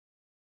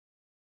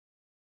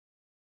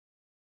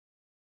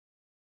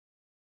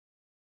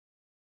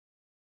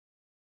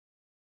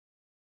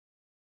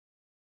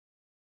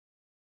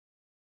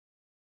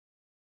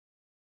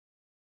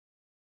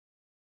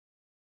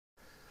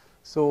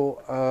So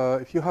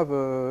if you have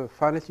a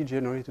finitely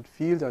generated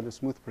field and a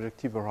smooth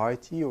projective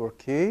variety over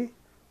K,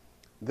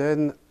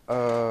 then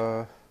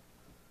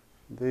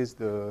there's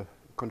the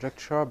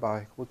conjecture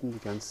by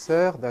Grothendieck and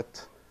Serre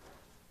that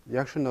the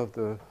action of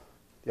the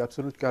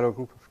absolute Galois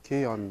group of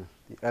K on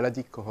the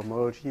L-adic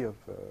cohomology of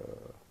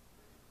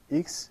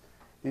X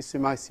is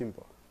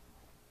semi-simple.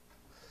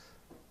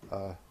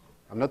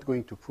 I'm not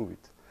going to prove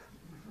it,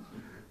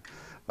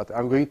 but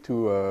I'm going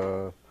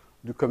to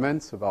do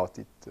comments about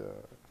it.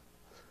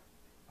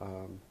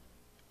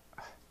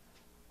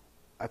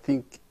 I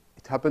think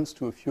it happens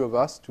to a few of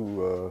us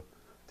to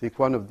take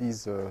one of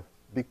these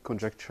big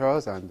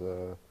conjectures and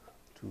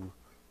to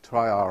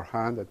try our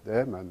hand at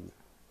them and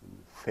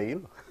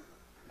fail.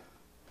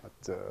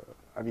 But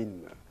I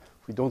mean,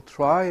 if we don't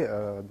try,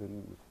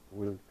 then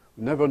we'll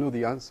never know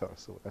the answer.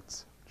 So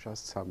that's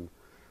just some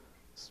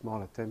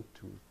small attempt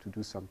to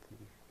do something.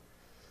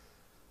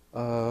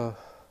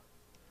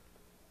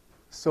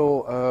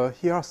 So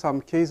here are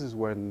some cases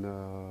when,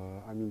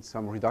 I mean,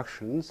 some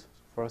reductions.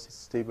 First, it's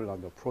stable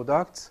under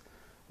products.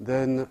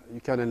 Then you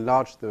can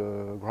enlarge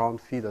the ground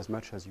field as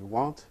much as you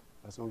want,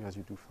 as long as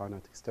you do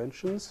finite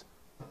extensions.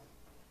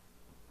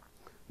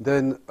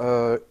 Then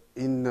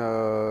in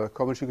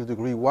cohomological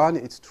degree 1,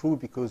 it's true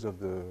because of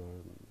the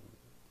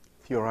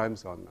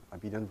theorems on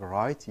abelian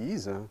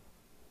varieties.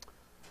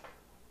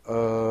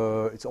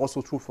 It's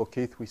also true for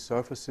K3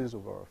 surfaces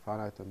over a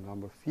finite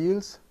number of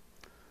fields.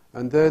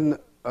 And then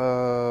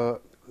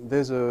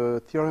there's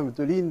a theorem of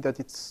Deligne that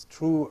it's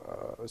true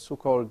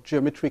so-called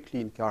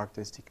geometrically in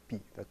characteristic P.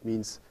 That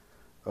means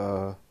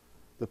the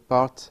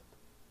part,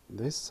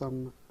 there's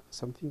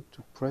something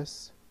to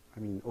press. I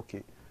mean,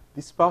 okay.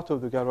 This part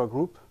of the Galois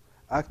group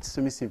acts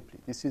semi-simply.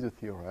 This is a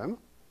theorem.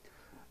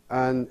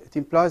 And it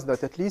implies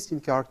that at least in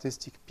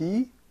characteristic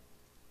P,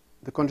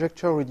 the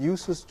conjecture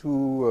reduces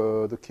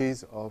to the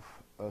case of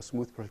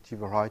smooth projective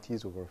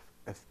varieties over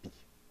Fp.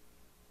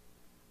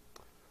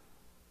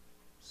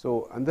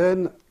 So, and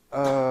then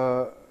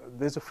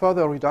there's a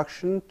further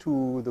reduction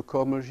to the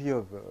cohomology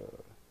of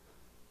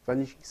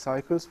vanishing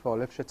cycles for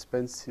Lefschetz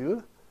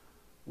pencil,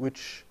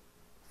 which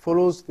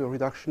follows the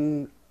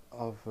reduction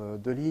of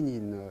Deligne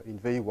in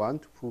V1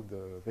 to prove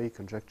the V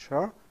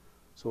conjecture.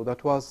 So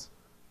that was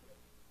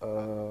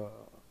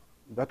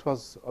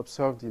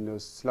observed in a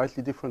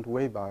slightly different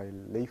way by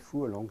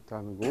Leifu a long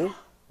time ago.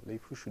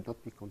 Leifu should not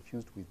be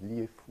confused with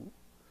Liefu,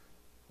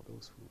 for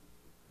those who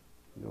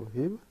know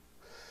him.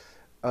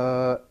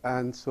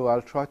 And so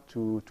I'll try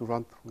to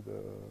run through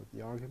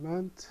the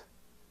argument.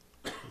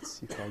 Let's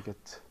see if I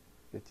get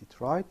it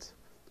right.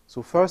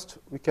 So first,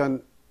 we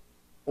can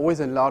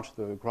always enlarge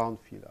the ground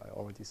field. I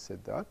already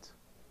said that.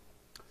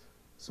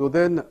 So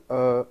then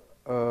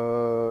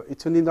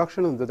it's an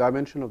induction on the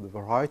dimension of the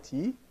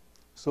variety.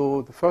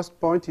 So the first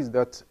point is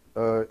that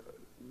the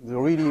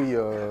really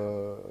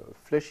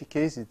fleshy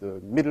case is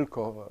the middle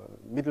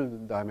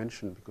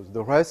dimension, because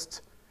the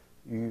rest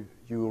you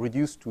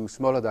reduce to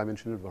smaller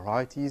dimensional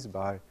varieties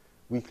by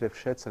weak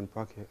Lefschetz and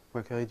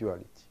Poincaré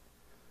duality.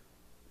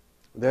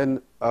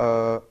 Then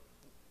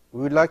we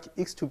would like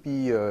X to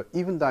be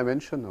even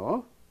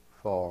dimensional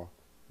for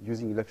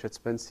using Lefschetz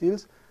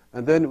pencils,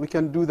 and then we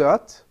can do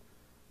that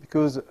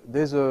because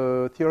there's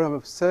a theorem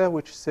of Serre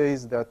which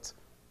says that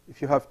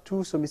if you have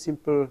two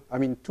semi-simple, I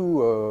mean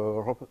two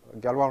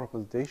Galois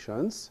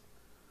representations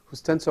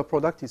whose tensor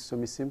product is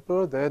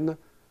semi-simple, then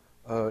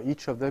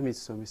each of them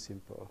is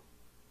semi-simple.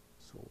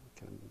 So we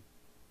can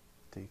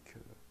take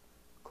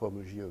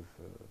cohomology of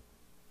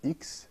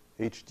X,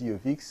 HD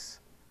of X,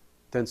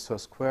 tensor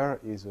square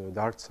is a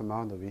direct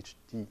summand of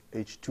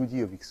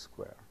H2D of X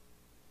square.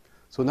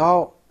 So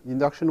now the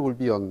induction will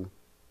be on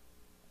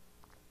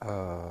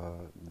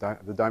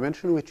the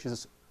dimension which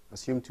is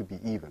assumed to be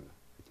even.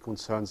 It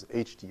concerns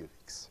HD of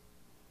X.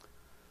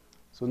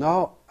 So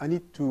now I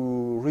need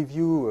to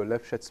review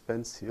Lefschetz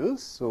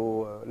pencils.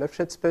 So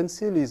Lefschetz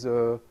pencil is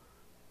a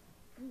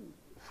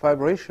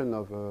fibration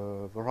of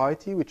a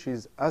variety which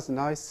is as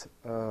nice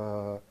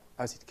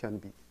as it can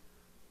be.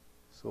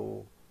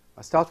 So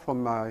I start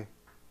from my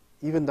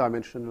even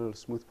dimensional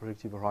smooth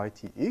projective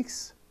variety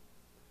X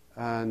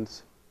and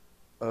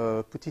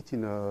put it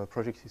in a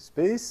projective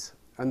space,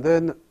 and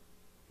then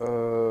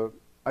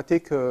I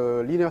take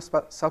a linear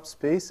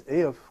subspace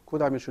A of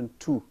codimension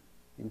 2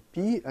 in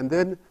P, and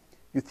then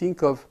you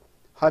think of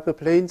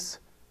hyperplanes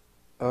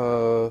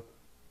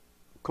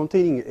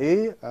containing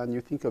A, and you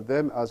think of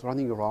them as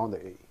running around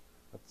A.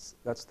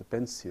 That's the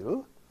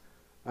pencil.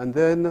 And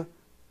then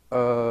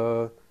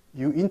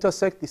you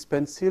intersect this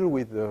pencil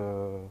with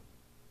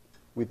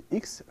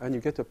X, and you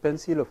get a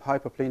pencil of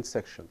hyperplane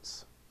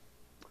sections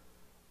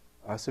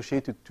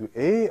associated to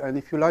A. And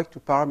if you like to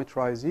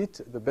parameterize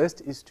it, the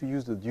best is to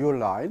use the dual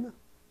line,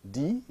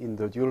 D, in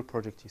the dual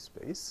projective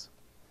space.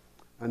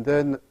 And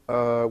then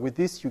with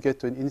this, you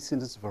get an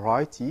incidence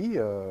variety,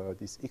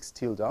 this X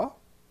tilde,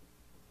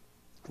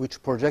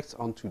 which projects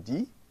onto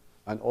D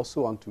and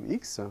also onto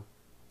X,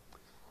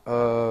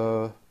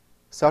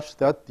 such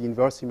that the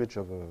inverse image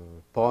of a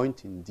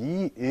point in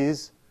D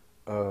is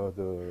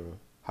the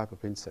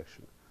hyperplane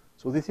section.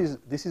 So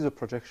this is a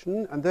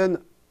projection, and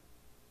then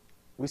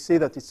we say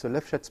that it's a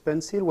Lefschetz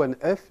pencil when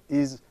f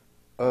is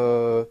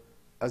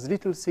as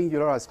little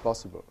singular as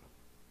possible.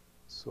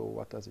 So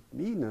what does it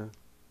mean?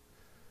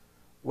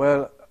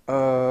 Well,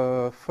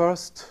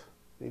 first,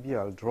 maybe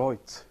I'll draw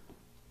it.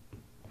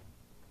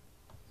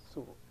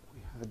 So we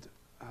had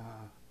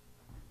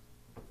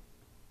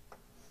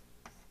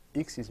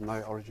x is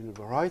my original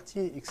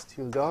variety, x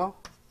tilde,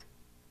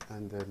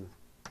 and then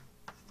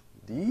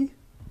d,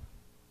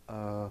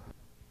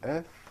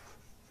 f,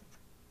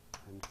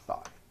 and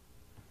phi.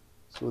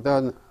 So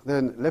then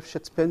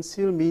Lefschetz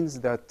pencil means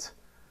that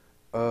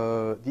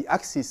the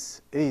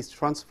axis A is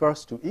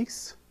transverse to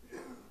x.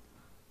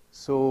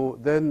 So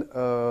then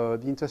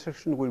the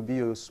intersection will be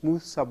a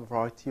smooth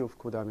subvariety of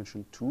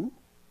codimension 2,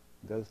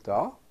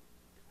 delta.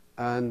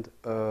 And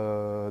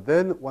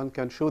then one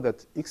can show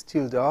that x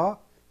tilde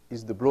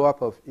is the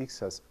blow-up of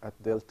x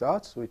at delta,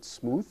 so it's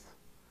smooth.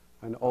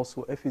 And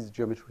also f is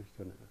geometrically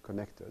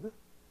connected.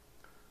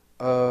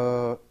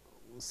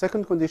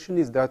 Second condition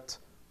is that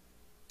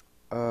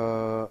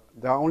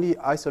there are only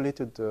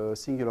isolated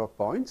singular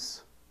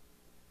points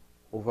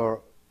over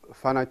a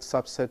finite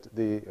subset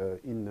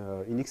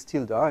in x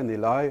tilde, and they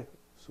lie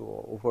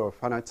so over a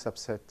finite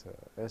subset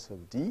S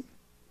of D.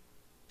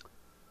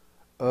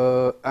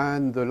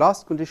 And the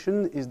last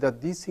condition is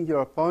that these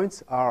singular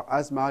points are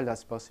as mild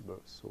as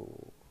possible.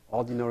 So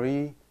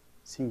ordinary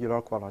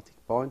singular quadratic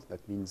point,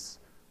 that means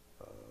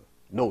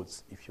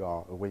nodes if you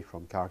are away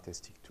from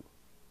characteristic 2.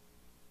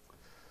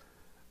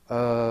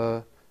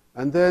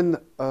 And then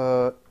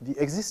the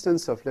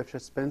existence of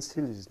Lefschetz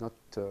pencil is not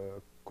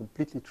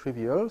completely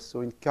trivial.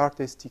 So in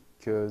characteristic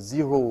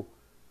 0,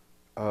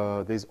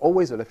 there's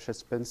always a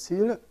Lefschetz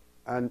pencil,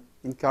 and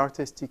in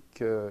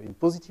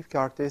positive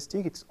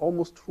characteristic, it's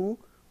almost true,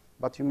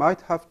 but you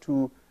might have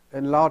to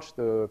enlarge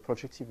the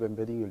projective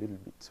embedding a little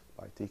bit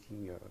by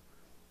taking,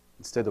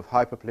 instead of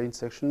hyperplane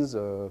sections,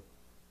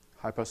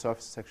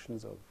 hypersurface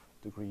sections of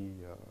degree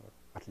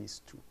at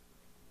least 2.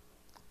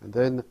 And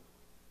then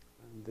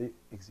they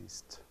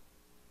exist.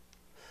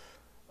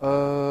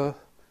 On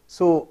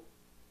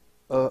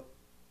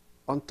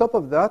top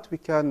of that, we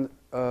can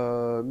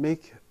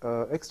make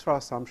extra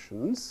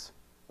assumptions.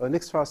 An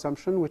extra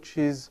assumption, which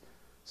is,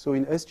 so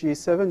in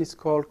SGA7, it's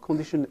called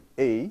condition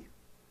A.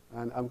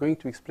 And I'm going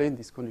to explain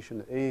this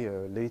condition A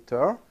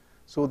later.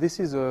 So this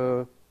is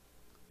a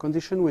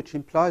condition which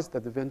implies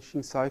that the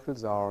vanishing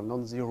cycles are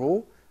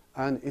non-zero.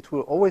 And it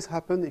will always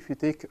happen if you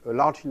take a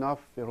large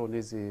enough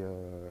Veronese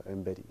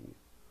embedding.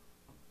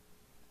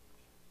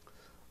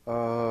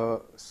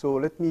 So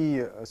let me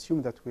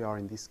assume that we are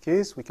in this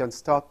case. We can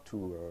start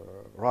to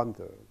run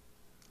the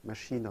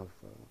machine of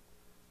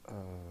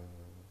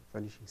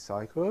vanishing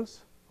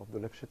cycles of the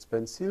Lefschetz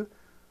pencil.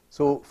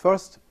 So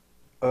first,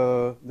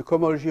 the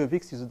cohomology of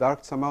x is the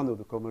direct summand of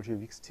the cohomology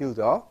of x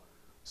tilde.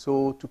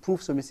 So to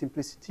prove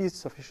semi-simplicity, it's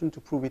sufficient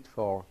to prove it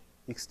for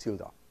x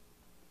tilde.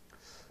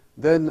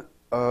 Then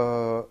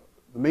the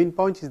main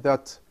point is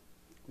that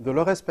the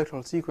Lorenz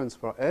spectral sequence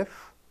for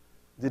f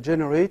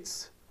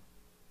degenerates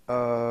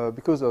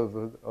because of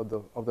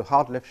the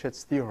hard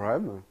Lefschetz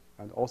theorem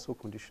and also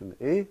condition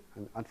A.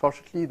 And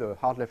unfortunately, the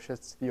hard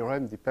Lefschetz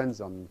theorem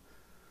depends on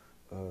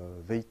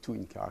V2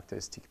 in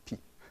characteristic P.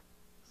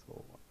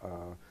 So,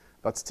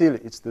 but still,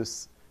 it's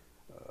this.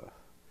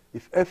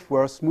 If f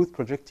were a smooth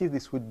projective,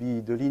 this would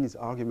be Delign's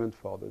argument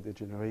for the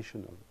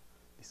degeneration of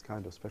this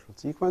kind of spectral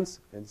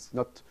sequence. And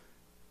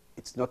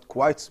it's not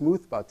quite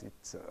smooth, but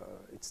it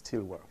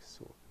still works.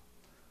 So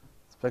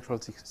spectral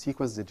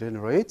sequence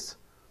degenerates.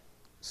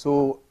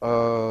 So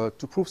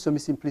to prove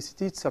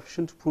semi-simplicity, it's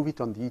sufficient to prove it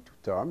on the E2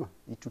 term,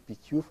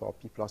 E2PQ for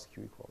P plus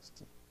Q equals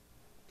T.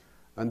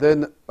 And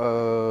then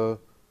the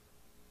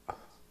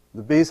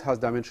base has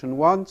dimension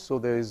 1, so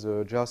there is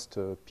just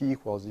P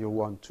equals 0,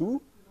 1,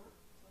 2.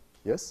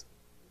 Yes?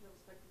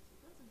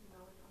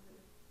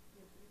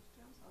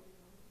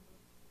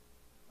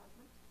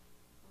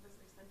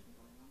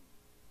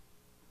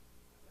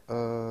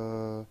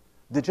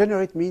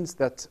 Degenerate means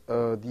that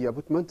the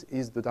abutment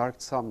is the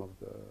direct sum of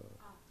the,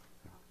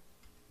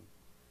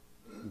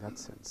 in that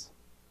sense.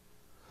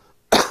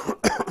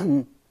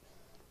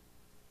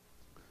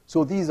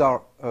 So these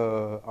are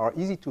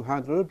easy to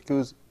handle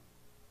because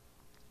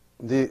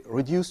they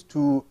reduce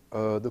to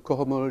the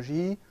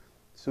cohomology.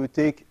 So you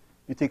take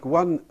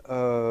one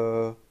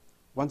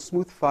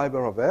smooth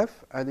fiber of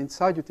f, and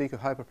inside you take a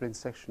hyperplane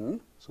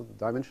section. So the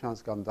dimension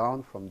has gone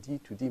down from d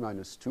to d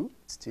minus 2.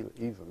 It's still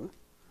even.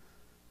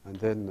 And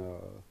then,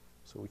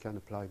 so we can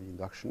apply the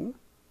induction.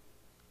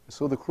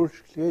 So the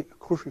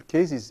crucial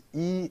case is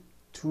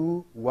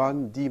E2,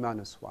 1, d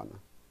minus 1.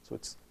 So I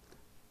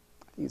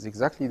think it's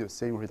exactly the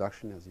same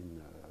reduction as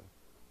in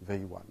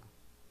V1.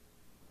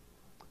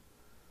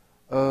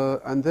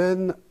 And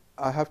then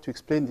I have to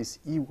explain this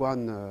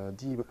E1,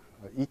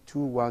 E2,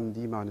 1,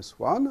 d minus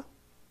 1.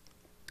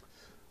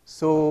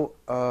 So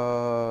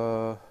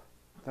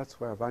that's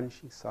where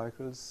vanishing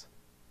cycles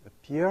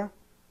appear.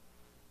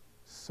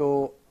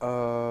 So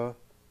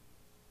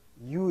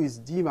U is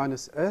d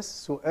minus s.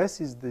 So s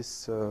is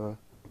this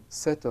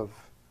set of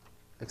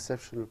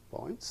exceptional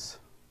points.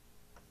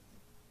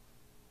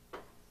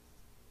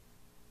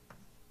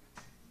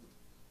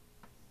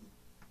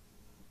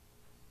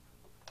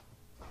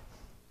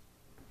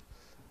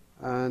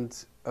 And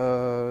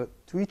to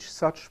each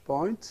such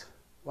point,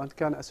 one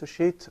can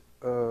associate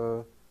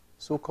a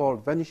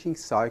so-called vanishing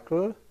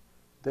cycle,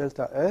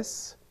 delta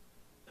S,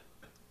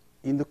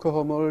 in the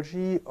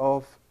cohomology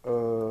of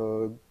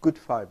a good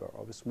fiber,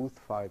 of a smooth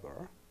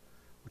fiber,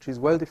 which is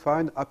well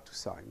defined up to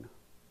sign.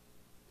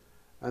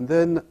 And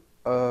then,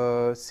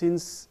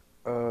 since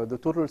the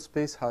total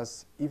space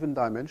has even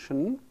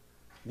dimension,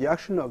 the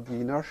action of the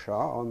inertia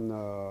on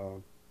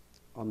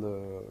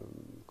the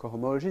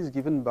cohomology is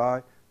given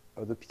by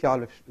the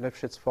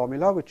Picard-Lefschetz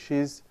formula, which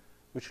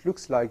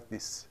looks like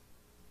this.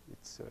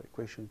 It's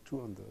equation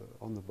 2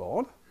 on the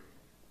board.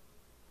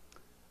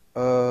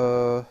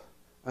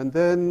 And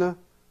then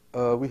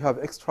we have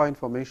extra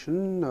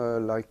information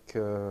like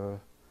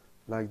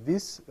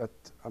this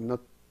that I'm not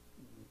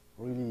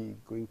really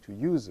going to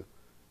use,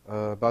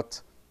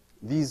 but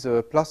these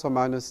plus or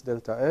minus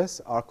delta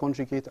S are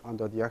conjugate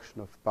under the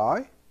action of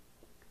pi.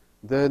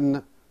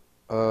 Then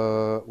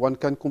one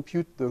can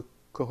compute the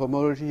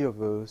cohomology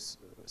of a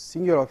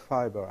singular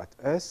fiber at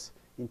S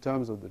in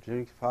terms of the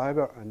generic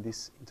fiber and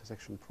this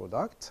intersection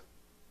product.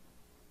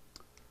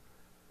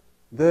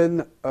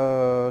 Then,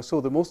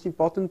 so the most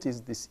important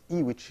is this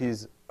E, which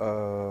is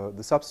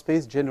the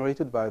subspace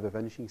generated by the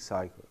vanishing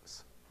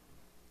cycles.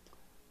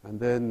 And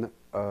then,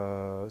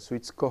 so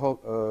it's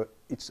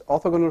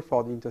orthogonal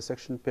for the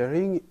intersection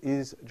pairing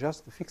is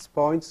just the fixed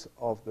points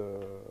of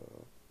the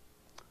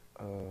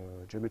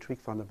geometric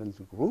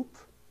fundamental group.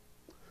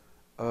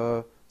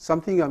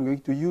 Something I'm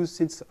going to use,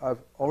 since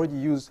I've already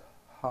used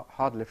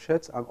hard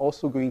Lefschetz, I'm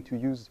also going to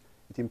use,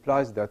 it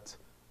implies that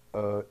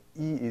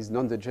E is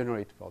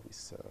non-degenerate for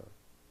this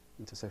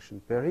intersection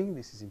pairing.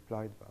 This is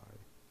implied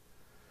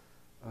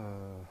by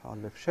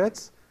hard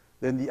Lefschetz.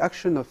 Then the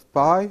action of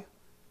pi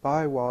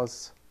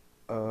was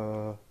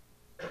the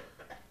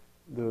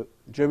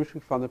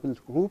geometric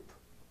fundamental group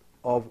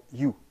of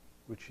U,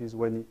 which is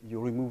when you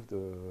remove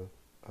the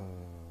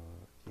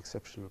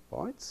exceptional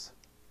points.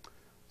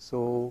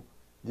 So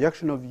the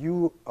action of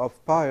U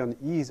of pi on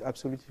E is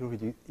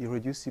absolutely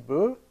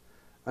irreducible.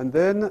 And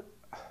then,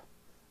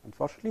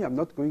 unfortunately, I'm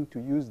not going to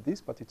use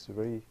this, but it's a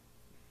very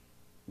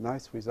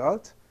nice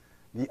result.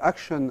 The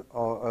action,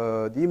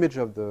 or the image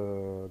of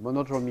the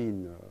monodromy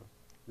in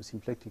the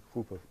symplectic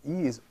group of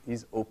E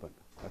is open.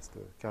 That's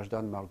the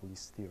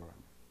Kazhdan-Margulis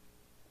theorem.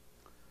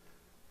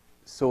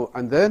 So,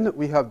 and then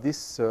we have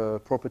this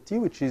property,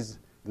 which is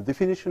the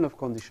definition of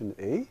condition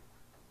A,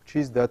 which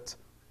is that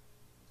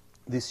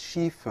this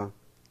sheaf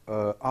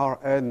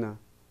Rn,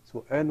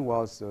 so n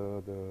was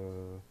I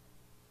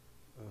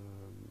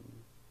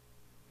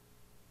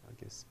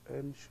guess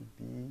n should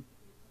be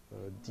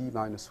d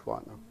minus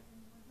 1.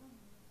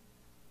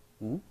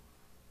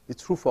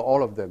 It's true for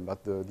all of them,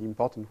 but the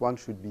important one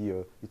should be,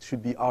 it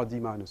should be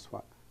Rd minus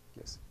 1.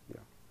 Yes,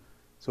 yeah.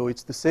 So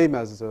it's the same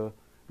as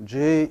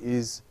J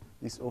is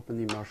this open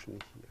immersion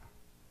here.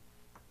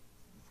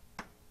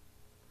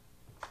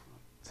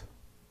 Right.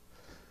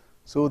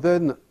 So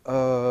then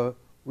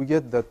we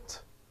get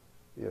that,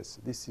 yes,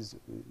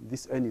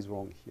 this n is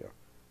wrong here.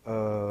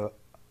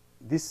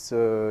 It's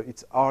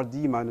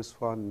Rd minus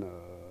 1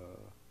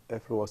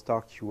 F lower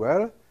star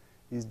QL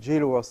is J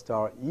lower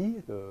star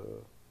E.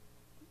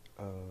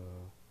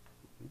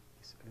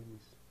 This n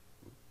is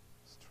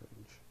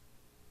strange.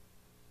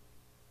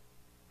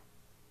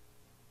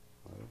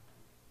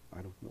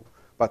 I don't know.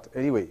 But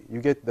anyway,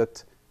 you get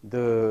that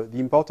the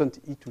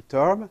important E2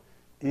 term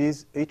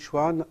is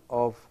H1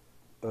 of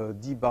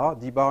d bar.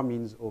 D bar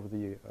means over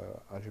the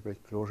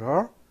algebraic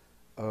closure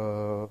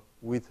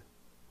with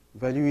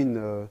value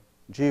in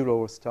J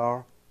lower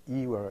star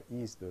E, where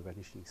E is the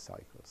vanishing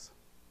cycles.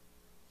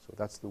 So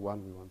that's the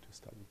one we want to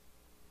study.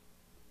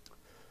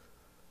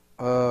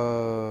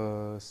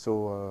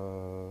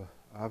 So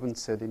I haven't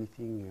said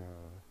anything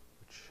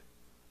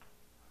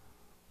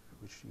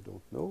which you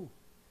don't know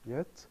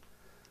yet.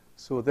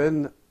 So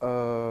then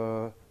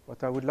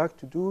what I would like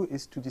to do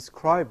is to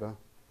describe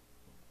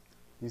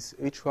this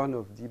H1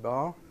 of d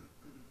bar,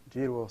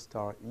 J lower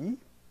star E.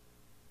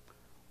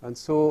 And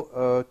so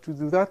to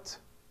do that,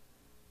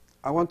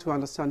 I want to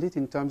understand it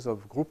in terms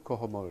of group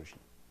cohomology,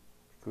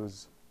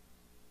 because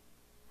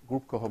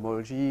group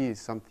cohomology is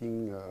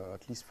something,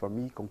 at least for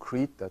me,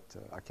 concrete that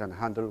I can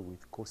handle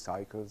with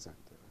co-cycles and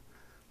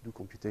do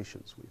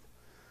computations with.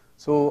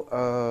 So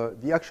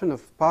the action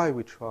of pi,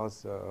 which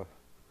was the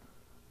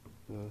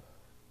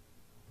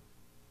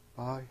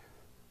pi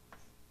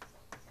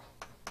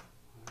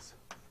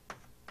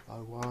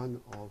pi1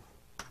 of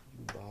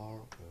u bar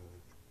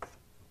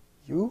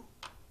u,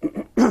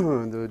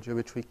 the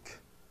geometric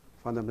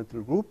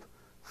fundamental group,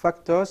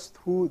 factors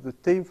through the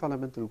tame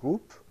fundamental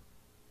group,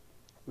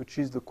 which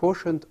is the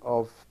quotient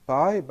of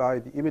pi by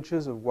the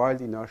images of wild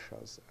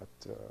inertias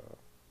at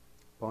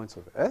points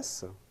of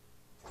S,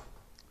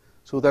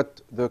 so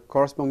that the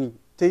corresponding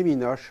tame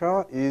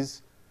inertia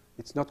is,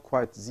 it's not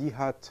quite z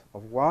hat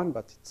of 1,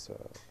 but it's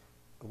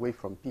away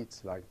from P,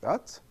 it's like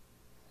that.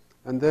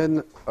 And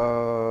then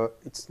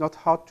it's not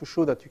hard to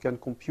show that you can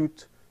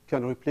compute,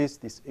 can replace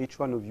this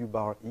H1 of U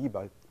bar E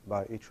by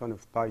H1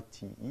 of pi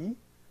TE,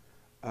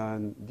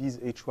 and these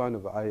H1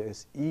 of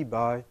ISE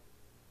by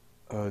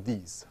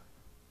these.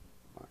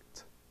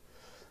 Right.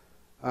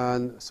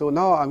 And so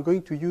now I'm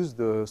going to use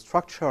the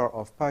structure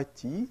of pi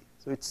T.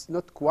 So it's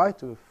not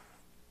quite a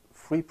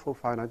free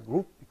profinite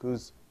group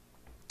because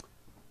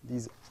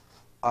these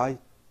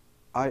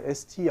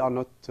IST are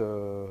not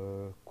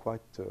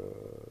quite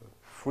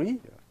free,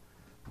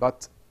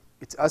 but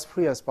it's as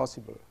free as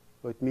possible.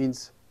 So it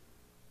means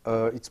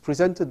it's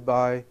presented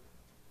by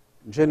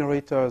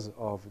generators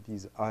of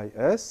these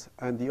IS,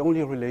 and the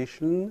only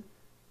relation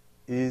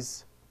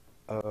is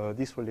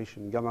this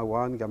relation, gamma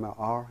 1, gamma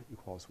R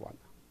equals 1.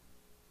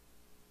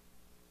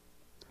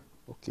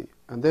 Okay,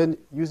 and then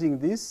using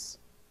this,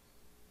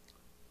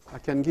 I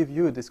can give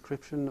you a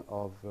description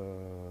of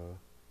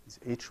this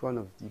H1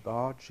 of D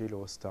bar J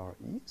lower star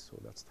E. So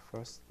that's the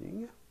first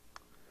thing.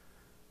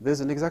 There's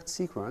an exact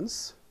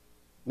sequence.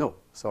 No,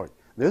 sorry.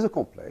 There's a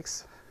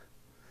complex,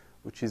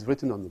 which is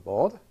written on the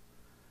board,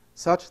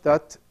 such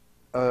that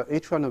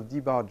H1 of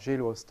D bar J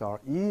lower star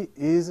E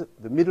is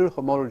the middle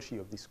homology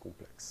of this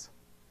complex.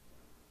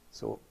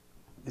 So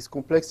this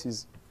complex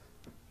is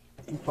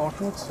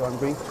important, so I'm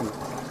going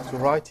to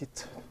write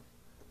it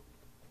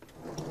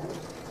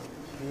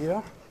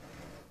here.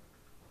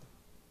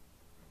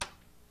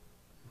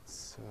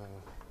 It's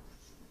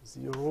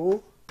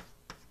 0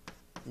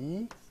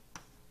 E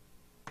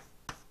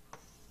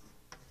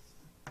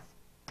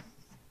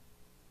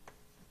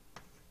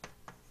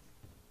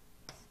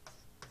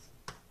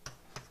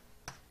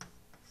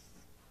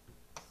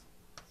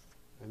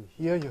and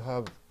here you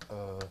have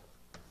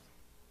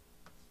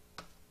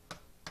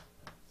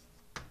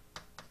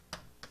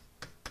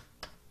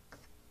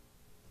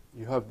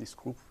this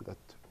group that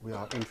we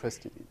are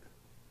interested in.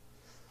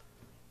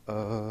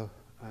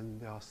 And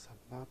there are some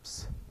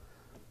maps,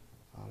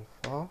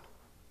 alpha,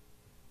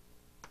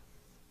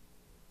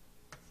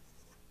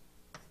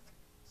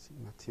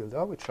 sigma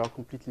tilde, which are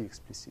completely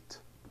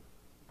explicit.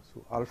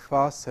 So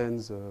alpha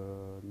sends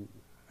an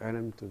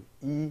element of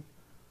E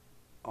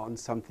on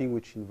something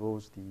which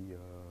involves the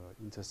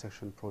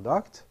intersection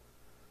product.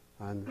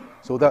 And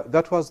so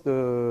that was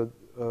the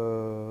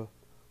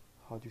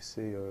how do you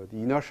say, the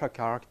inertia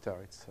character.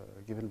 It's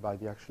given by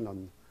the action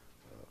on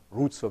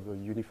roots of a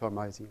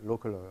uniformizing,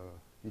 local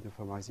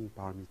uniformizing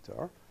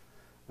parameter.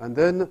 And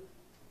then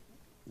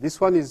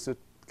this one is a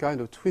kind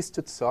of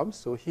twisted sum.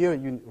 So here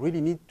you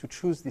really need to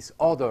choose this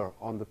order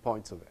on the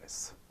points of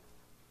S.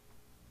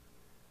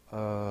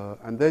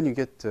 And then you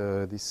get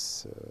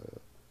this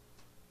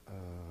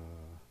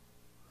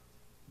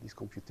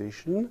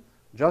computation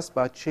just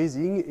by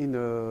chasing in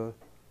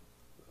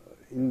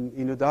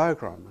a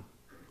diagram.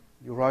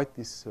 You write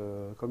this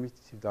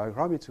commutative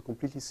diagram. It's a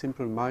completely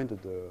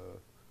simple-minded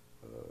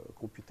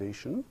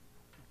computation.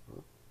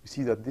 You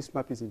see that this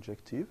map is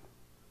injective,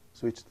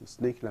 so it's the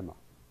snake lemma,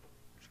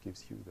 which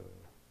gives you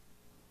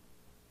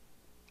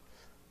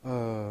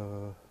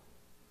the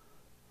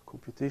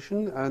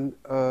computation. And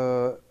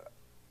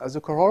as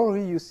a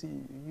corollary, you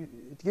see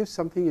it gives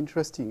something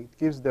interesting. It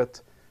gives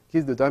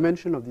the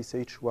dimension of this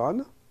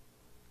H1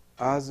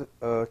 as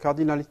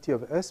cardinality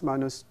of S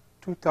minus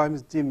 2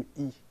 times dim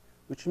E,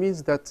 which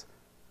means that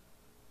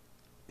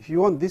if you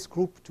want this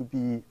group to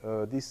be,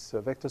 this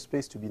vector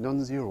space to be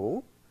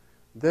non-zero,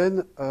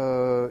 then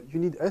you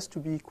need S to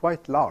be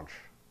quite large,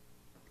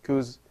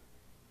 because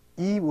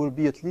E will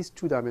be at least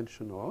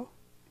 2-dimensional.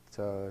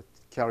 It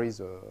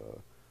carries a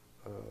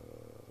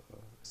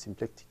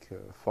symplectic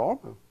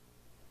form.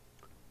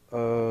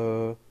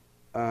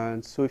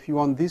 And so if you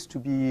want this to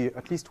be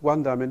at least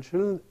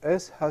 1-dimensional,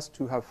 S has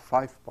to have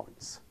 5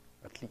 points,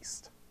 at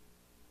least.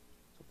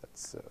 So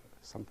that's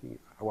something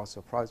I was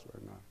surprised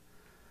when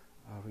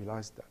I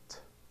realized that.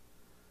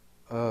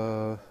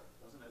 Doesn't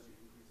as you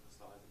increase the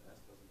size of S,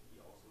 doesn't E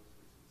also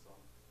increase in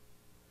size?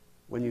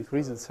 When you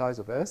increase the size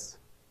of S?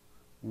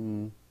 I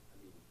mean,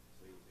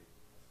 so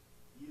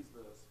E is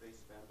the space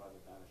spanned by the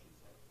vanishing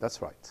side.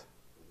 That's right. So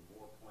the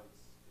more points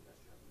in S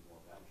you have, the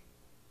more vanishing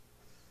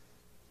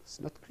side. It's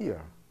not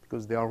clear,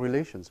 because there are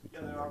relations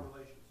between them. Yeah, there are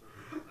relations.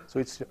 So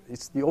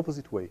it's the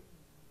opposite way.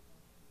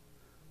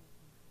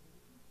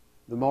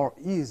 The more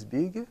E is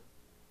big,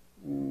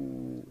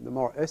 the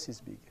more S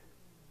is big.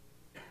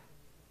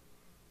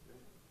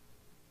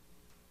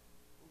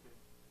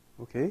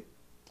 Okay,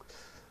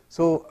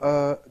 so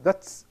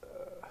that's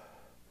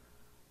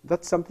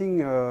something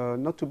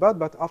not too bad.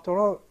 But after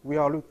all, we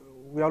are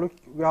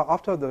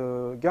after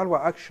the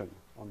Galois action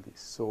on this.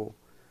 So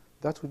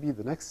that would be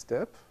the next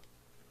step,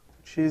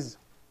 which is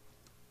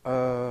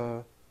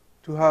to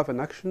have an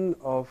action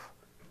of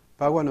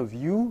pi 1 of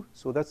U.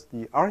 So that's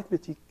the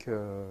arithmetic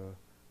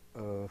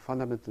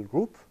fundamental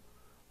group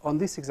on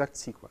this exact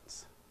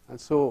sequence. And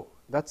so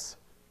that's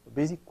a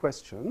basic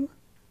question.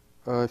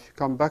 If you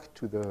come back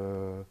to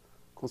the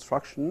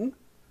construction,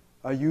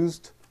 I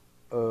used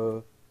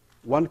 1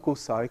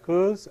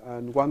 co-cycles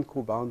and 1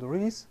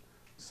 co-boundaries.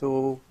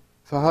 So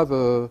if I have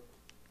a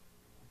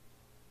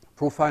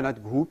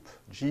profinite group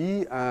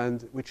G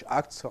and which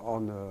acts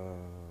on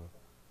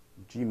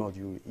G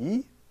module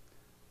E,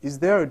 is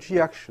there a G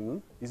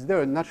action? Is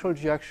there a natural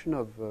G action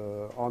of,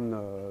 on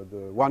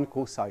the one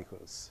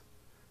co-cycles?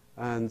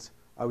 And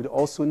I would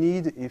also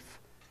need, if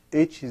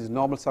H is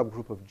normal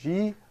subgroup of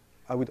G,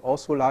 I would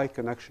also like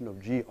an action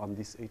of G on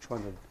this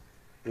H1 of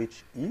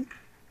HE,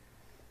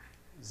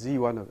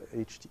 Z1 of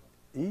HE.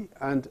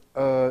 And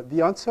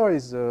the answer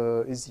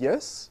is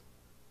yes.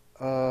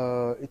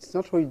 It's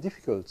not really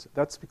difficult.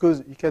 That's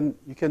because you can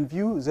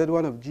view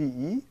Z1 of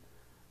GE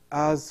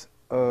as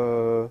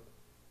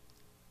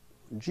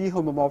G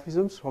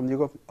homomorphisms from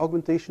the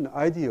augmentation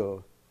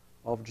ideal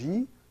of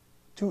G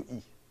to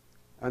E.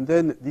 And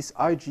then this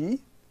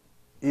IG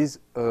is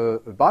a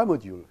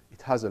bimodule.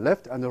 It has a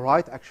left and a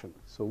right action.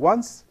 So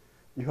once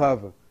you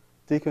have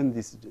taken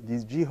these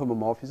G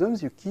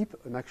homomorphisms, you keep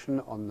an action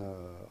on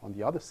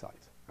the other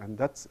side. And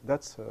that's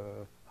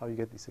how you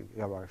get this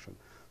error action.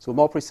 So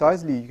more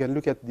precisely, you can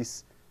look at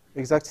this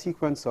exact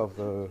sequence of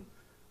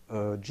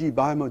G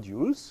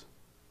bimodules,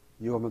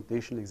 the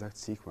augmentation exact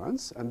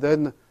sequence, and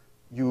then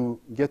you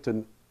get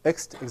an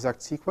X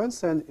exact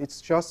sequence, and it's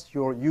just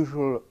your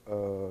usual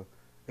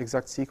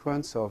exact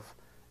sequence of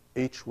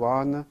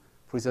H1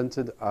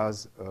 presented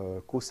as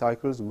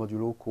co-cycles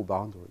modulo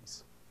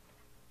co-boundaries.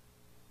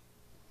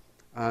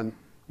 And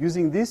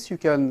using this, you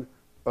can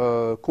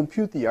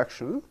compute the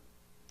action,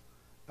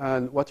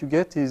 and what you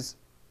get is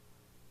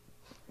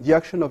the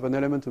action of an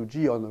element of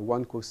G on a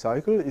one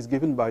co-cycle is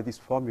given by this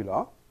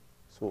formula.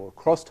 So a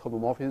crossed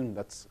homomorphism,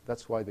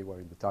 that's why they were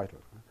in the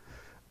title.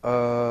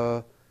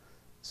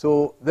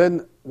 So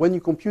then when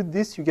you compute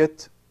this, you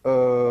get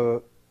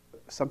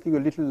something a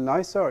little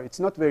nicer.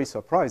 It's not very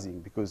surprising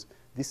because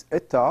this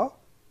eta,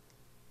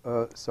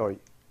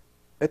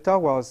 eta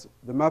was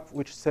the map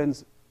which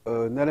sends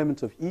an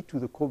element of E to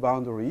the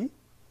co-boundary.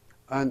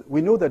 And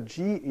we know that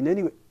G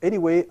in any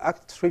way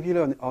acts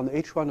trivially on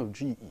H1 of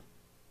GE.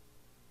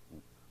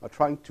 We're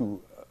trying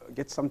to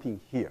get something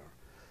here.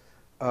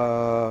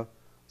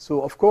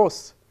 So of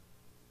course,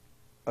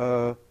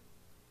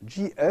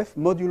 GF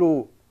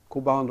modulo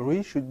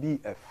co-boundary should be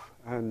F,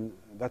 and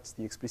that's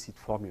the explicit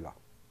formula.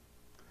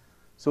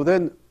 So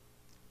then,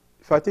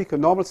 if I take a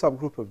normal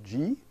subgroup of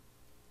G,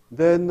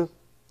 then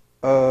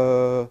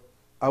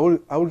I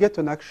will get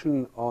an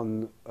action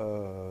on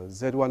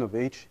Z1 of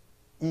H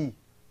E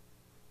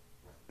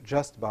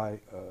just by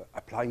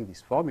applying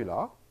this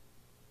formula.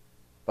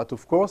 But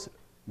of course,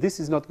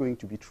 this is not going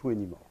to be true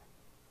anymore.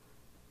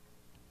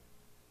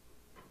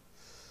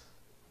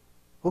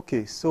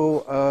 Okay,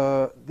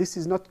 so this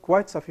is not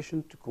quite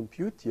sufficient to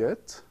compute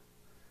yet,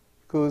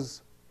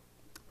 because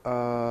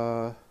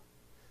you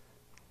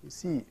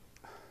see,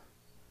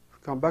 if we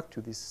come back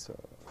to this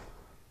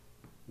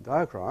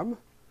diagram,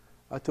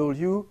 I told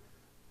you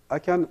I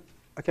can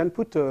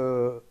put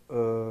a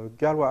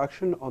Galois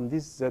action on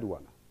this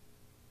Z1.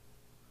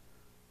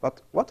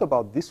 But what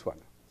about this one?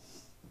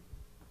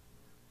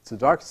 It's a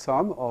direct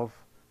sum of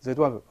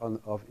Z1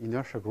 of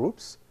inertia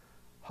groups.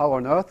 How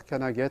on earth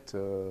can I get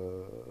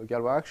a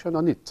Galois action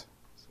on it?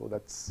 So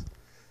that's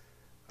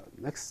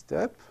the next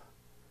step.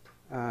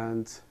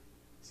 And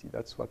see,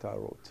 that's what I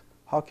wrote.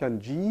 How can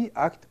G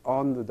act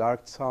on the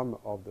direct sum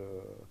of the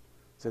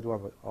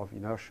Z1 of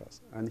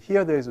inertias? And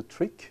here there is a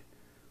trick,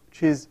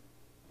 which is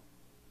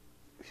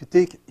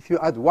if you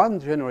add one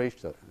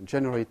generator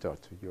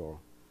to your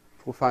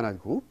profinite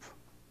group,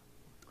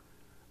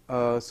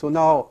 so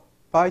now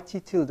pi t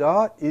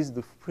tilde is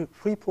the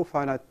free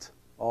profinite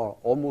or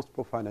almost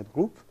profinite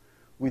group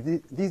with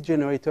these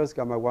generators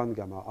gamma 1,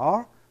 gamma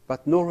r,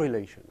 but no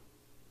relation.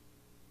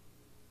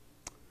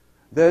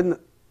 Then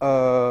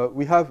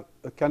we have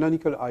a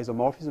canonical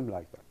isomorphism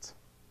like that.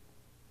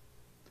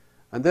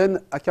 And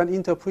then I can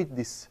interpret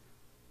this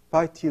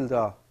pi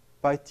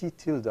t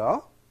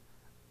tilde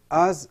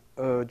as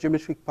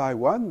geometric pi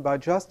 1 by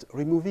just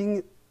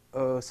removing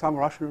some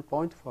rational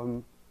point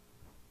from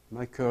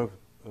my curve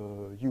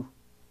U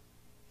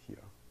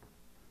here.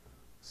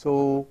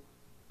 So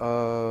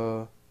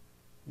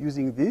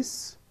using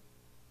this,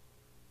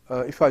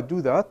 if I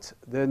do that,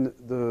 then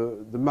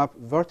the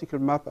vertical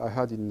map I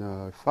had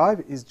in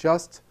 5 is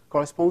just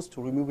corresponds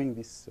to removing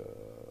this.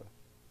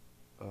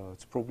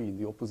 It's probably in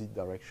the opposite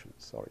direction.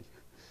 Sorry,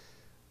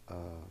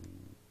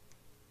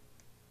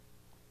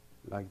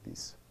 like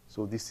this.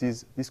 So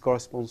this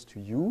corresponds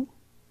to U.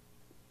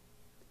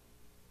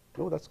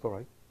 No, that's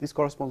correct. This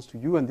corresponds to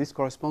U, and this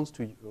corresponds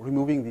to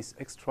removing this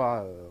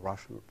extra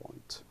rational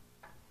point.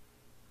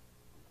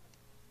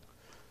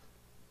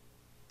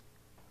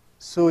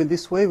 So in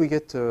this way, we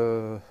get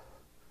a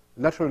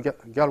natural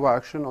Galois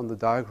action on the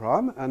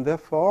diagram, and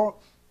therefore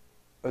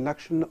an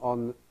action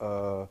on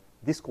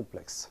this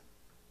complex.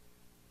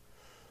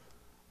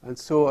 And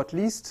so at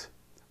least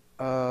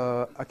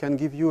I can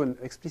give you an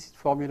explicit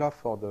formula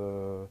for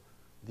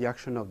the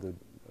action of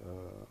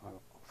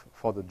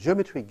for the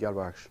geometric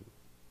Galois action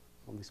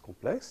on this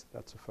complex.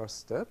 That's the first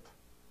step.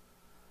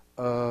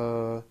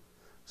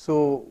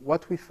 So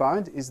what we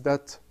find is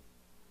that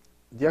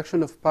the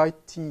action of pi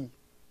t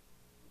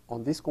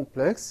on this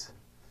complex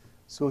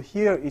So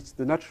here it's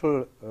the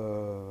natural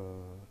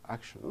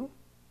action.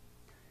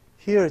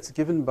 Here it's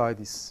given by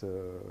this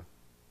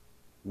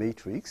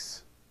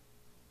matrix.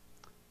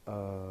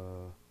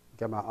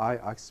 Gamma I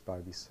acts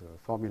by this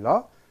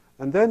formula.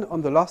 And then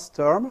on the last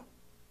term,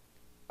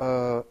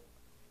 I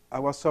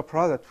was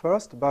surprised at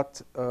first,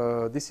 but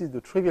this is the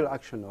trivial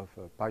action of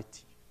pi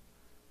t.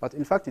 But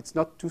in fact, it's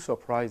not too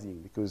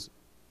surprising, because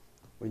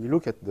when you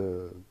look at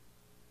the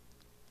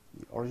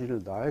original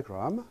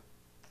diagram,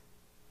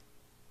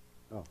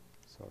 oh,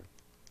 sorry.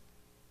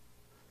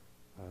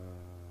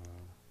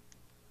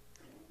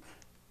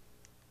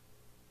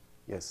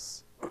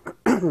 Yes.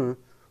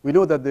 We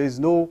know that there is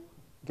no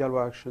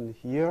Galois action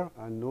here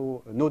and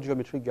no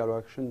geometric Galois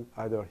action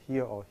either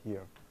here or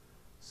here.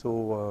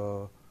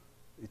 So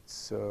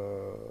it's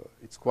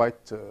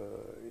quite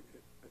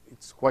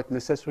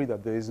necessary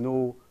that there is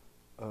no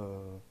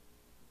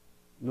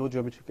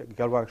geometric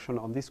Galois action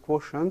on this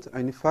quotient.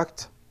 And in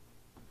fact,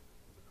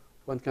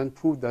 one can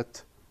prove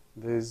that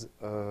there is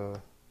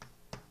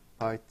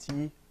pi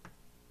t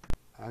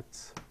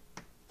acts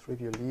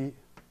trivially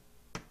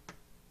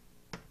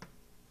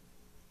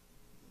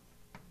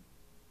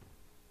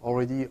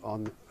already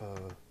on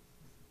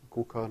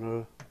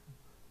co-kernel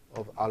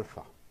of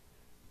alpha.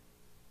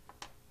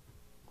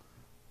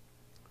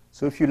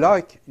 So if you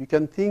like, you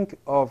can think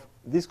of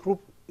this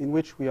group in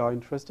which we are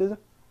interested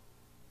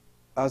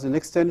as an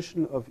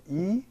extension of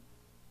E.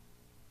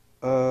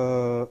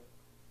 I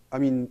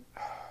mean,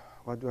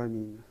 what do I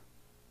mean?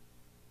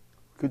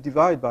 We could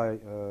divide by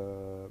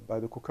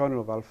the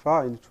co-kernel of alpha,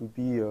 and it would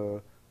be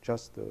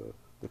just the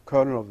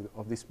kernel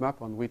of this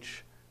map on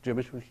which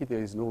geometrically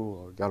there is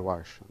no Galois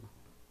action.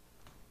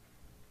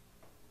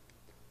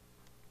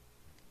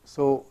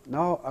 So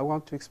now I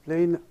want to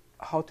explain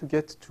how to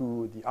get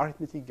to the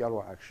arithmetic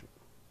Galois action.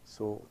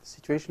 So the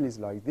situation is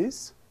like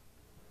this.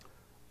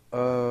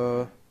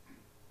 Gamma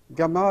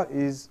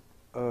is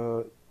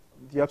the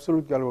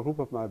absolute Galois group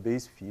of my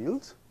base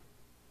field.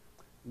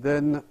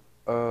 Then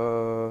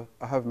I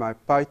have my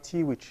pi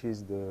t, which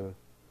is the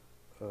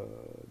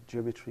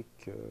geometric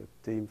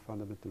tame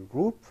fundamental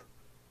group.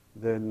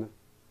 Then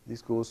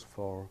this goes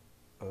for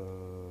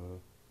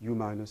u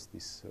minus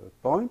this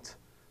point.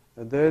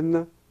 And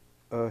then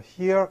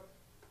here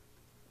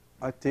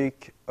I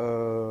take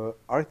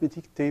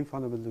arithmetic tame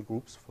fundamental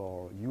groups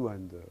for u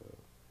and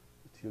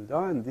tilde,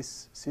 and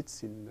this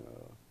sits in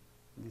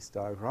this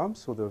diagram.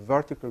 So the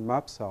vertical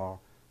maps are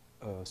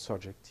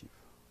surjective.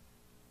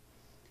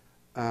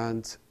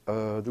 And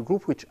the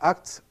group which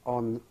acts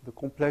on the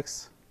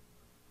complex,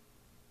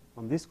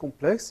 on this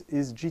complex,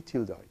 is G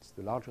tilde. It's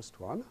the largest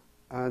one.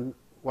 And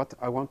what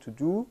I want to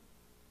do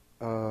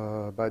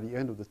by the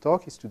end of the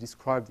talk is to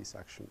describe this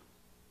action.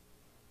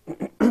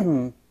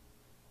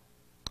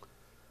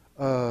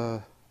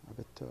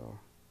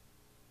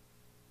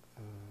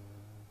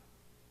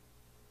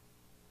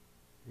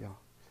 Yeah.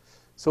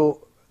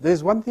 So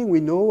there's one thing we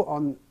know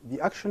on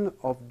the action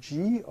of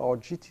G or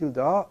G tilde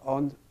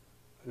on,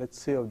 let's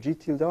say, of G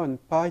tilde and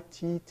pi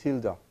t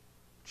tilde,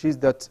 which is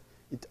that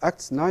it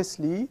acts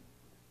nicely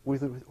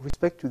with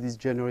respect to these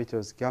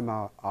generators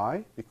gamma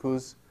I,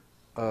 because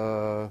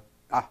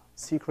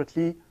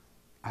secretly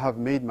I have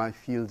made my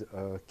field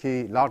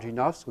K large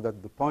enough so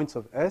that the points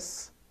of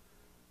S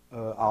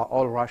are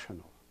all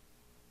rational.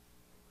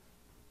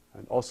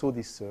 And also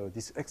this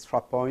extra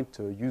point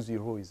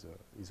U0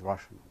 is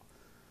rational.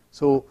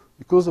 So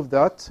because of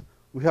that,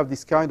 we have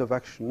this kind of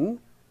action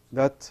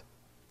that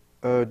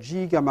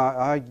G gamma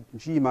I,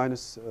 G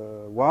minus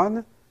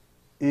 1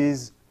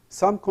 is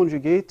some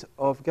conjugate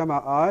of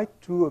gamma I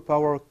to a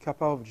power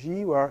kappa of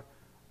G, where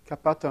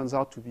kappa turns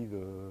out to be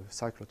the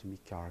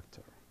cyclotomic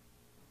character.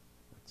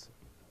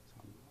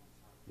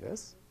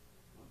 Yes?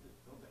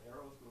 Don't the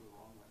arrows go the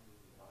wrong way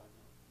in the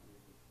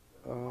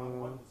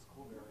diagram? What is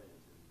covariant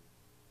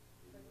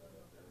in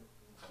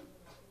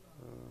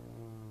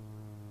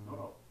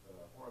no, the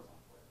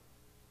horizontal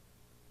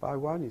arrow. Pi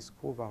 1 is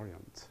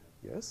covariant,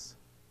 yes?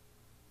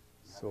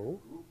 So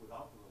the group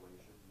without the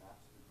relation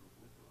maps the group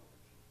with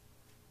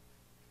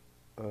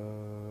the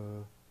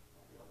relation.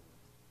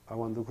 I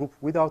want the group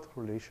without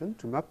relation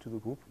to map to the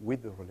group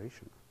with the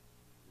relation.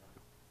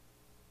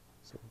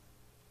 So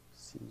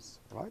seems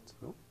right,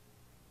 no?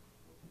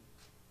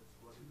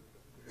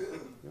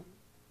 Yeah.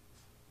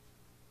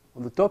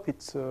 On the top,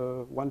 it's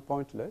 1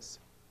 point less.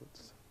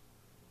 That's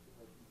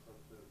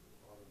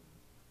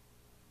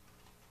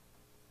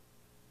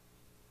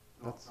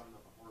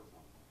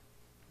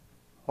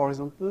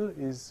horizontal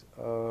is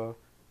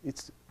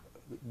it's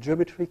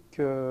geometric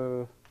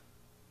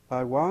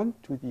pi 1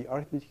 to the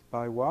arithmetic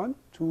pi 1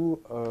 to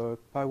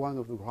pi 1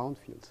 of the ground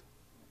field.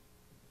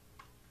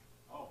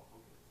 Oh, okay,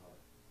 sorry.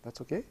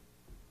 That's okay?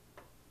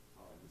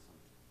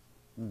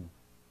 Sorry,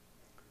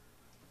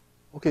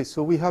 Okay,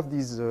 so we have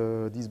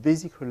these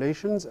basic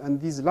relations and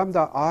these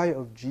lambda I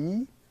of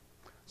G.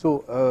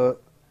 So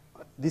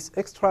this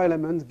extra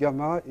element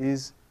gamma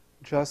is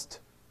just,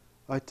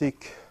 I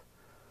take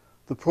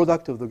the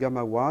product of the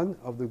gamma 1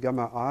 of the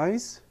gamma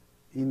i's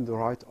in the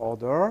right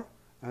order,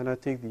 and I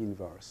take the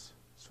inverse.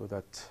 So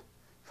that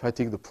if if I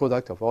take the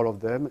product of all of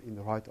them in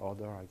the right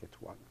order, I get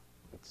 1.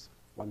 That's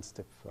one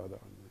step further.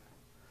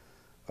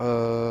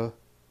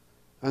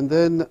 And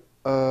then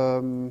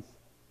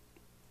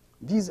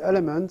these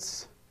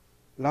elements,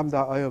 lambda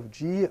I of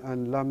g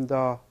and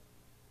lambda,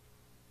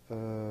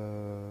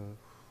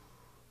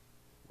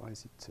 why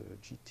is it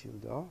g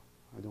tilde?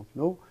 I don't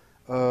know.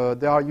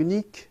 They are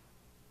unique.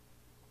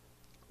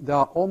 They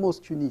are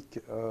almost unique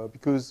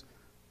because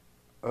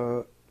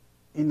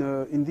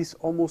in this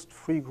almost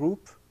free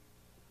group,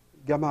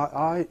 gamma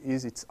I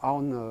is its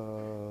own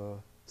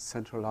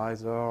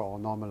centralizer or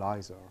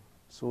normalizer.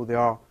 So they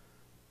are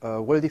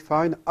well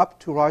defined up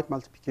to right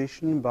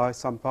multiplication by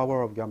some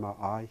power of gamma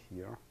I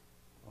here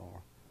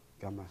or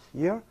gamma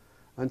here.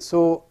 And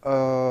so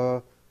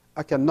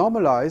I can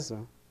normalize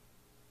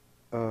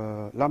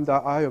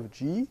lambda I of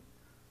g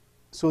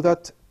so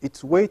that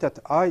its weight at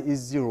I is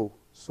 0.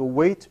 So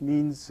weight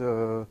means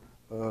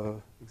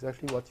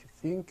exactly what you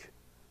think.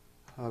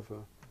 Have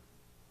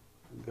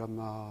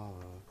gamma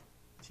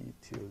t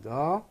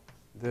tilde.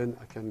 Then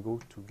I can go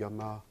to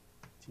gamma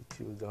t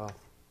tilde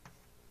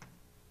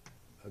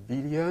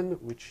abelian,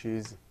 which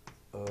is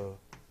a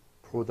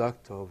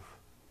product of,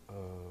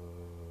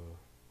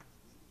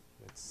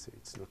 let's say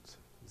it's not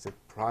z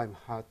prime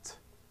hat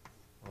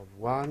of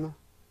 1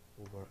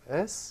 over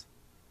s.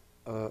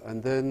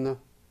 And then,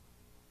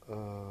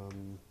 well,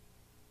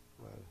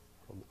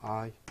 from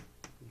I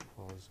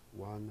equals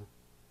 1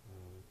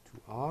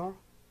 to r,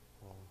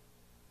 or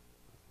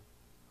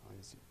I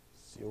is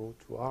 0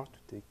 to r to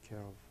take care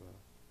of,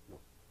 no,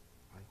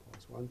 I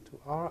equals 1 to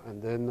r,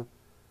 and then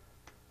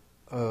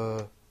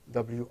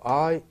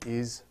Wi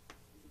is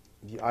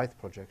the ith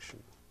projection.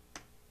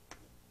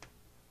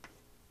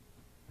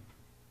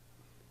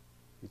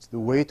 It's the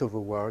weight of a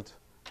word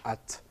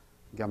at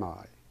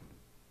gamma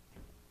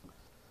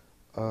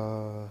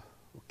I.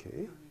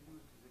 Okay.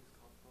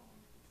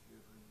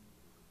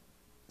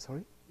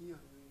 Sorry?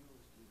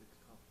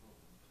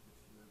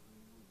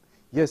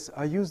 Yes,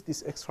 I use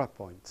this extra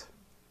point.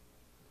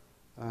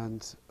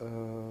 And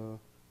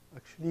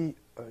actually,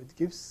 it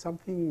gives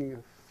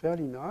something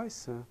fairly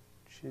nice,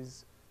 which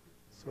is,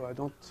 so I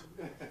don't,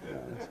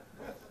 it's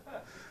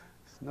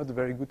not a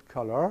very good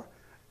color.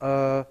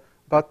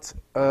 But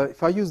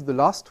if I use the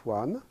last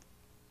one,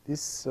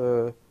 this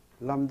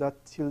lambda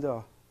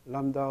tilde,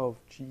 lambda of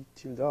g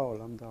tilde or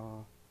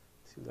lambda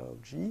tilde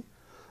of g,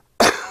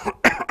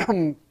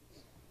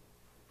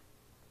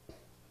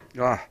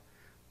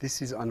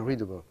 this is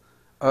unreadable.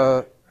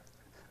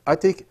 I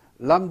take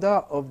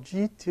lambda of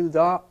g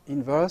tilde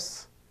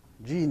inverse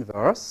g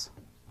inverse.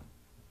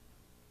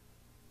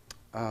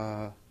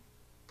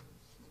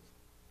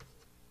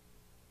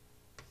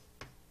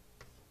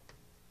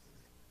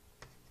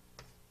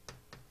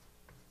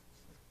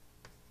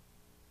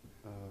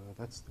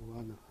 That's the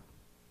one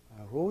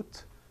I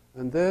wrote.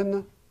 And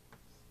then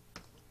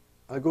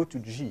I go to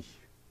G.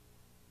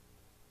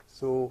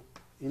 So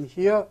in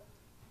here,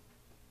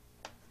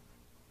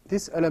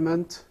 this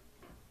element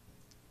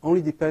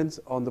only depends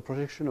on the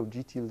projection of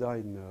G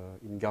tilde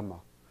in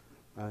gamma.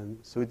 And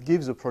so it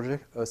gives a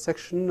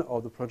section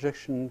of the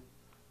projection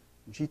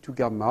G to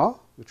gamma,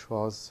 which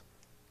was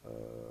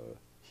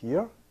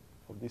here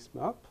of this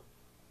map.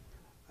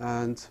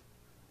 And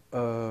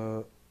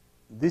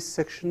this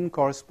section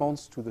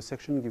corresponds to the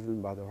section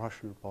given by the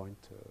rational point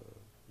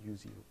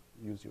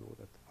U0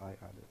 that I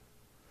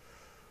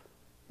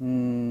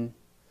added.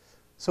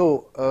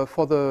 So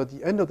for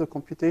the end of the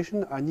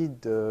computation, I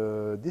need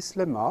this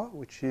lemma,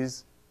 which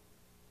is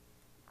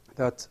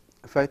that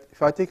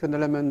if I take an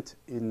element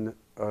in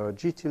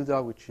G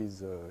tilde, which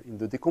is in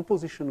the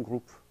decomposition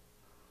group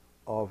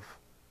of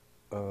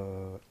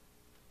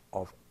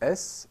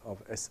S,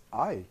 of Si,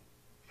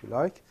 if you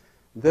like,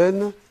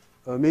 then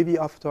maybe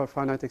after a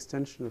finite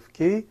extension of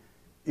k,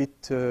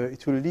 it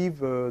will leave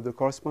the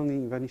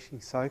corresponding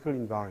vanishing cycle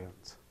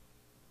invariant.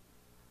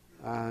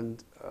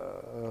 And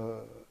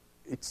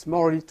it's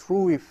morally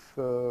true if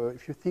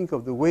you think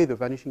of the way the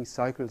vanishing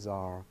cycles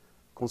are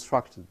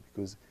constructed,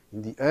 because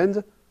in the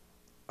end,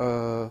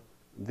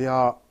 they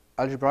are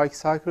algebraic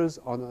cycles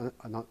on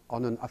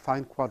an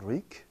affine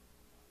quadric,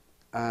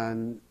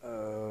 and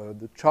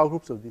the Chow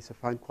groups of this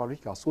affine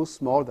quadric are so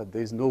small that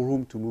there is no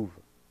room to move.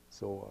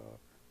 So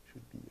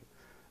should be.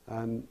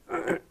 And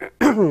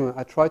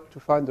I tried to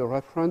find a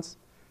reference.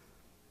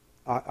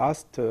 I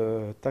asked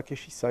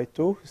Takeshi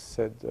Saito, who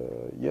said,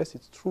 yes,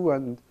 it's true,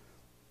 and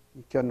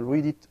you can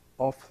read it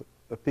off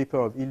a paper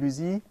of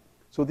Illusi.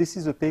 So this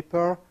is a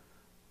paper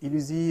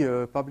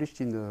Illusi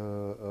published in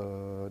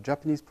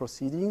Japanese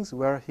Proceedings,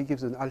 where he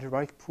gives an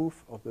algebraic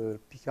proof of the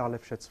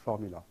Picard-Lefschetz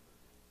formula,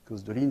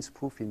 because the Leans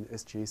proof in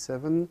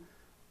SJ7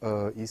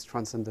 is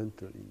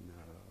transcendental in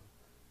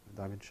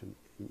dimension,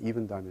 in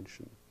even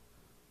dimension.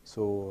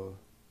 So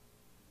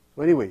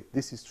anyway,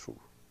 this is true.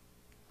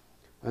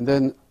 And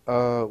then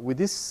with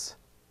this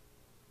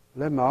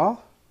lemma,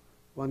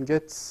 one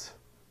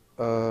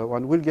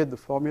will get the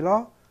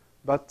formula,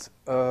 but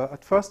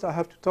at first I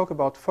have to talk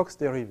about Fox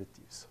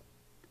derivatives.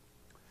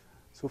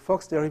 So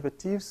Fox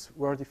derivatives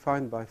were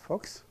defined by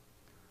Fox.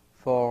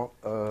 for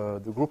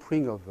the group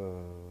ring of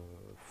a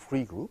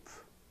free group.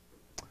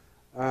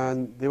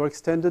 And they were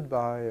extended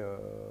by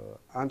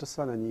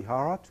Anderson and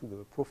Ihara to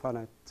the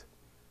profinite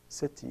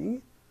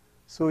setting.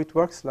 So it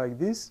works like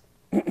this.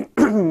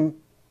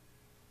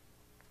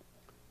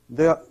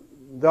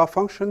 There are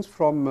functions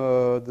from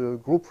the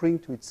group ring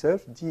to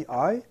itself,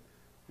 di,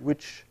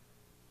 which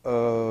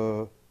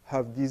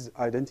have these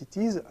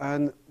identities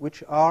and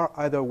which are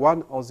either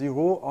 1 or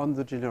 0 on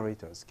the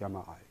generators,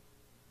 gamma I.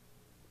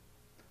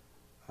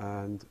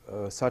 And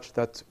such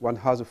that one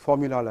has a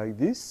formula like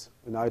this,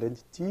 an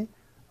identity.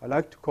 I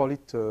like to call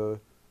it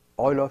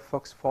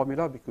Euler-Fox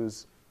formula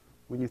because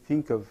when you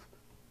think of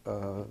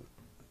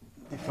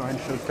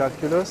differential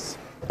calculus,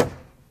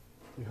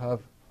 you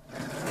have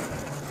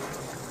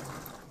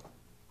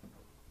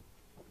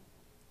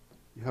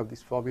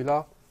this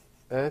formula.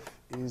 F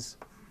is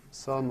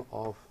sum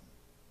of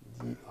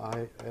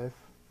dIf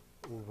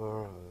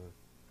over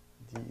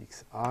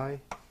dxi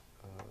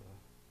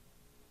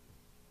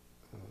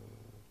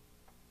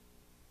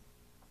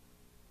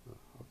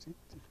how's it?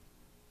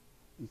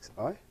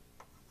 xi.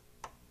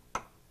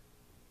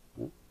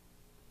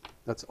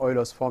 That's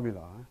Euler's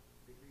formula.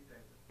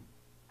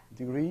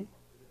 Degree?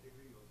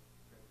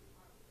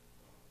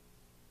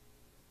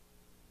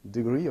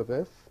 Degree of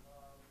F?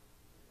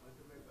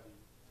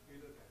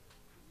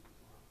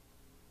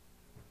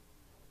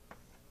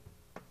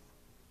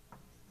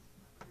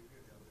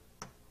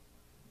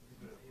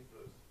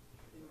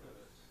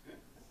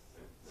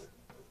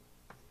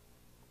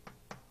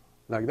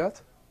 Like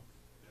that?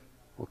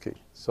 Okay,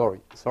 sorry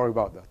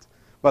about that.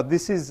 But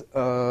this is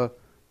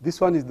this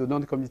one is the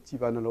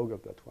non-commutative analog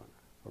of that one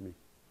for me.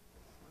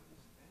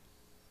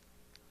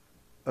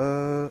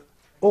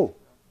 Oh,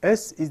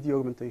 S is the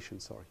augmentation.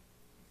 Sorry,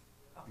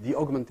 the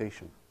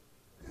augmentation.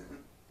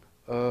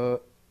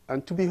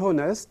 And to be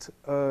honest,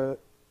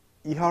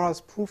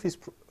 Ihara's proof is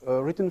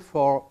written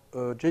for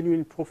a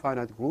genuine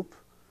profinite group,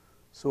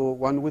 so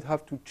one would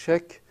have to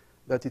check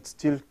that it's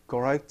still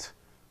correct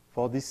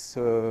for this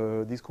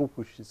this group,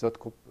 which is not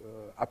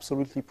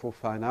absolutely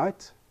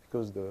profinite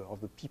because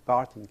of the p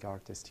part in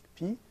characteristic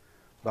p,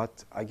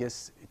 but I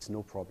guess it's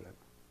no problem.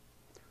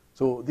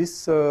 So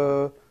this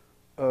the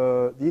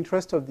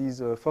interest of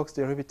these Fox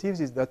derivatives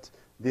is that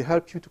they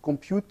help you to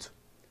compute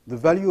the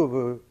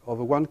value of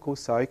a one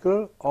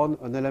cocycle on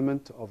an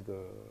element of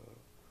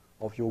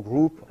your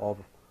group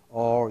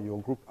or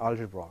your group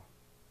algebra.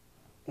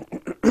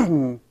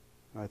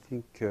 I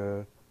think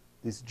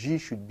this G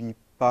should be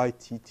pi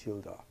t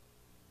tilde.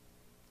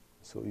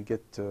 So you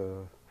get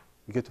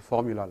a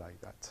formula like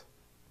that.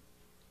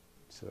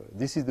 So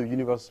this is the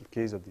universal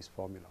case of this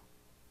formula.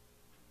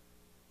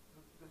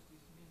 Does this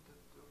mean that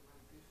the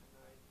augmentation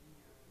idea is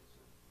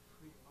a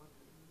free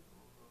module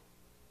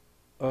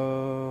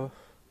over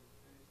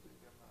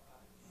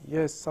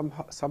Yes,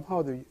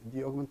 somehow the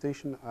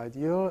augmentation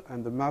ideal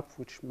and the map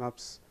which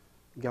maps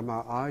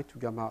gamma I to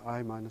gamma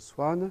I minus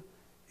 1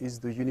 is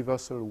the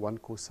universal one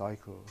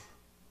cocycle.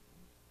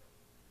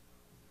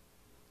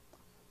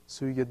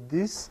 So you get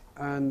this,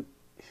 and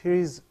here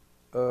is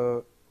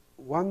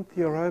one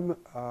theorem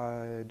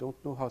I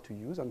don't know how to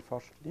use,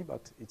 unfortunately,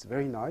 but it's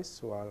very nice,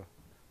 so I'll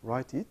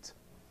write it.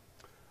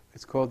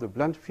 It's called the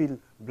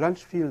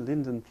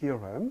Blanchfield-Linden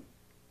theorem.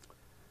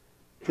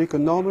 Take a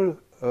normal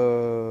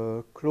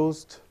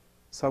closed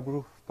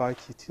subgroup pi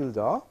t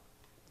tilde,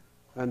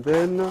 and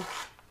then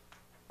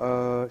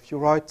if you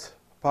write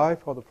pi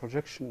for the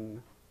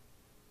projection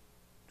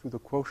to the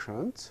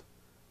quotient,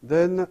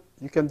 then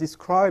you can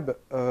describe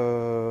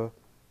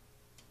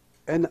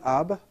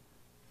NAB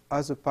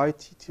as a pi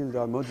t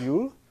tilde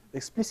module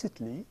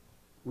explicitly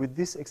with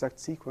this exact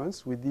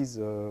sequence with these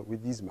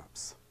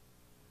maps.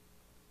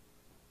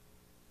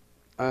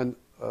 And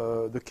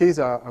the case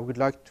I would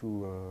like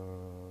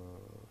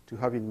to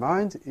have in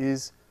mind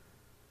is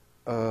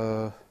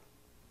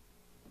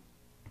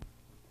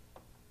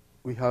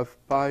we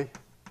have pi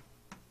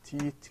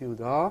t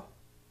tilde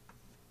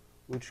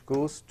which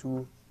goes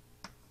to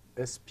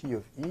SP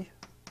of E,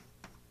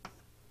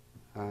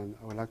 and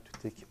I would like to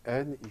take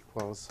N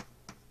equals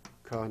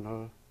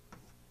kernel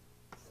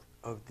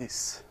of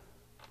this.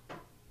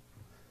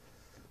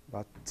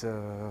 But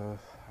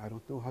I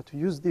don't know how to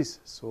use this,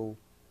 so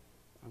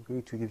I'm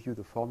going to give you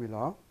the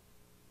formula.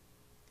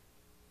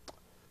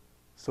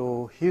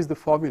 So here's the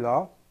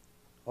formula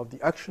of the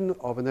action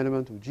of an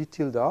element of G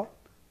tilde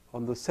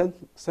on the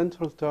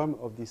central term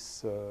of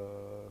this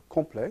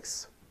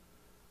complex.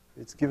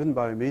 It's given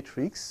by a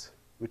matrix,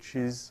 which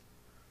is,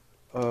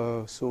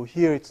 so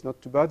here it's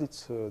not too bad,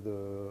 it's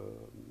the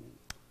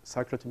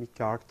cyclotomic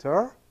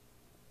character.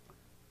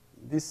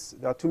 There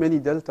are too many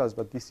deltas,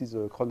 but this is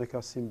a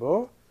Kronecker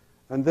symbol.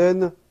 And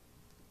then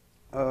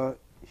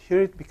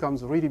here it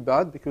becomes really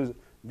bad because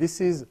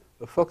this is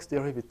a Fox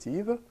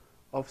derivative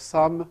of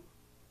some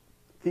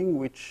thing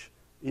which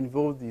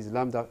involves these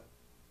lambda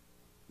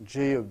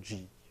j of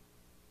G.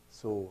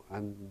 So,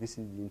 and this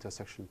is the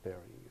intersection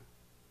pairing.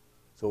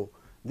 So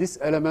this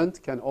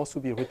element can also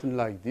be written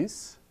like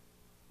this,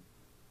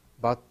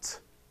 but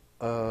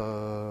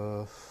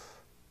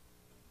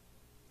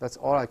That's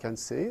all I can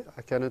say.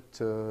 I cannot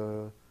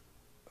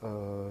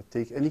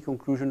take any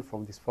conclusion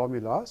from this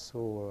formula,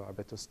 so I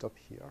better stop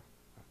here.